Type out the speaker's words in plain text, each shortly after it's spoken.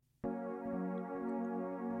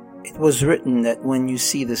It was written that when you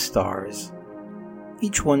see the stars,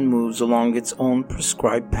 each one moves along its own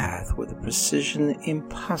prescribed path with a precision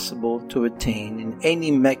impossible to attain in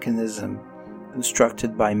any mechanism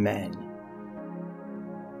constructed by man.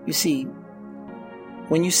 You see,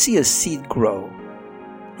 when you see a seed grow,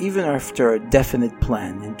 even after a definite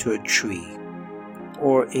plan into a tree,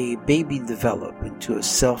 or a baby develop into a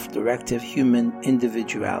self-directive human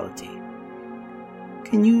individuality,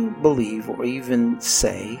 can you believe or even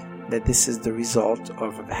say that this is the result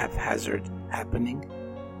of a haphazard happening?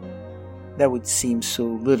 That would seem so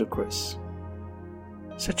ludicrous.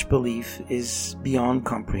 Such belief is beyond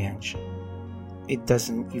comprehension. It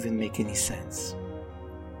doesn't even make any sense.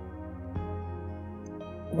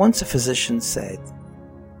 Once a physician said,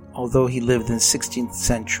 although he lived in the 16th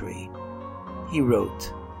century, he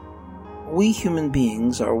wrote, "We human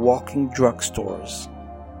beings are walking drugstores.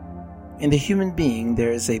 In the human being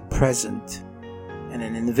there is a present and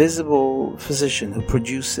an invisible physician who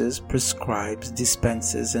produces, prescribes,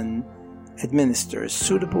 dispenses, and administers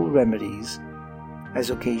suitable remedies as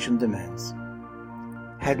occasion demands.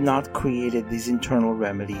 Had not created these internal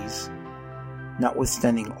remedies,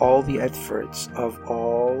 notwithstanding all the efforts of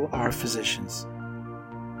all our physicians,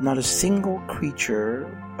 not a single creature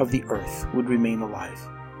of the earth would remain alive."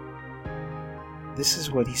 This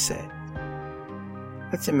is what he said.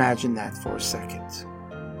 Let's imagine that for a second.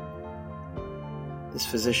 This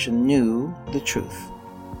physician knew the truth,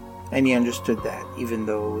 and he understood that, even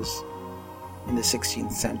though it was in the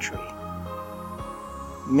 16th century.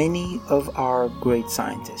 Many of our great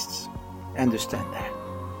scientists understand that.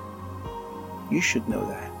 You should know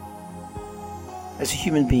that. As a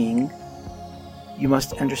human being, you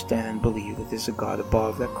must understand and believe that there's a God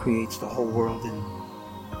above that creates the whole world and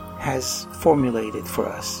has formulated for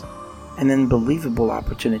us an unbelievable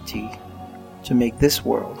opportunity to make this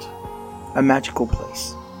world a magical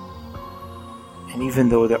place. And even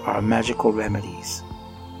though there are magical remedies,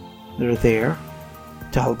 they're there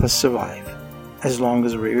to help us survive as long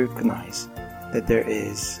as we recognize that there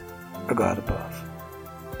is a God above.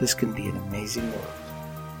 This can be an amazing world.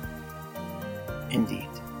 Indeed.